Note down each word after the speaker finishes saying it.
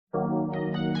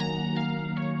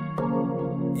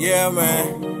Yeah,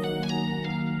 man.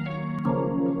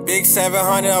 Big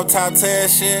 700 Uptop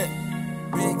shit.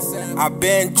 I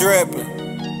been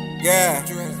drippin'. Yeah,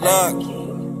 look.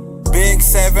 Big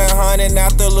 700,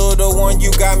 not the little one,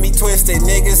 you got me twisted.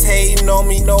 Niggas hating on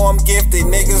me, know I'm gifted.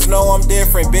 Niggas know I'm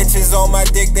different. Bitches on my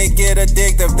dick, they get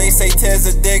addictive. They say Tez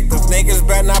addictive. Niggas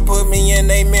better not put me in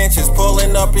they mentions.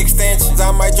 Pulling up extensions.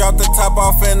 I might drop the top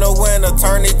off in the winter,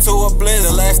 turn it to a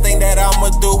blizzard. The last thing that I'ma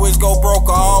do is go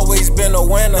broke. I always been a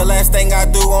winner. The last thing I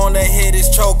do on the hit is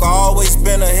choke. I always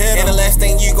been a hitter. And the last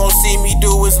thing you gon' see me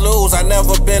do is lose. I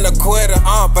never been a quitter,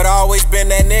 but I always been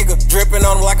that nigga. Dripping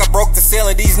on them like I broke the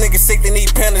ceiling. These niggas sick, they need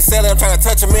penicillin. I'm trying to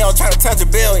touch a meal, I'm trying to touch a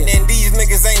billion. And these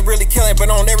niggas ain't really killing, but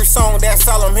on every song, that's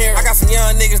all I'm hearing. I got some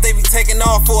young niggas, they be taking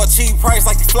off for a cheap price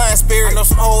like the flying spirit. I know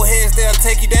some old heads, they'll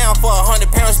take you down for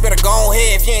 100 pounds, you better go on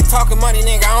head. If you ain't talking money,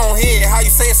 nigga, I don't hear it. How you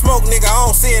say it smoke, nigga, I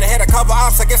don't see it. I had a couple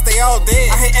ops, I guess they all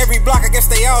dead. I hit every block, I guess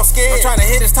they all scared. I'm trying to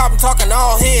hit his top, I'm talking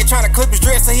all head. Trying to clip his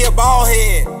dress so he a bald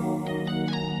head.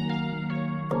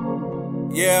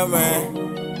 Yeah, man.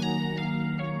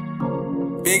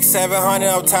 Big 700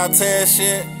 Uptop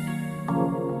shit.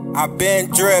 I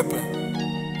been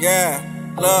drippin'. Yeah,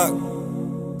 look.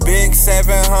 Big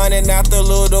 700, not the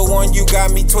little one, you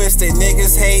got me twisted.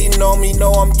 Niggas hating on me,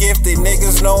 know I'm gifted.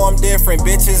 Niggas know I'm different.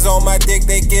 Bitches on my dick,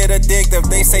 they get addictive.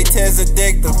 They say Tez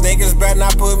addictive. Niggas better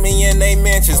not put me in they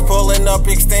mentions. Pulling up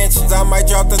extensions. I might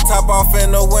drop the top off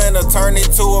in the winter, turn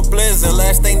it to a blizzard.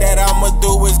 Last thing that I'ma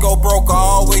do is go broke. I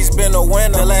always been a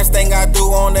winner. The last thing I do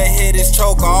on the hit is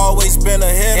choke. I always been a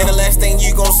hitter. And the last thing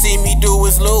you gon' see me do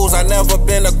is lose. I never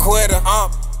been a quitter.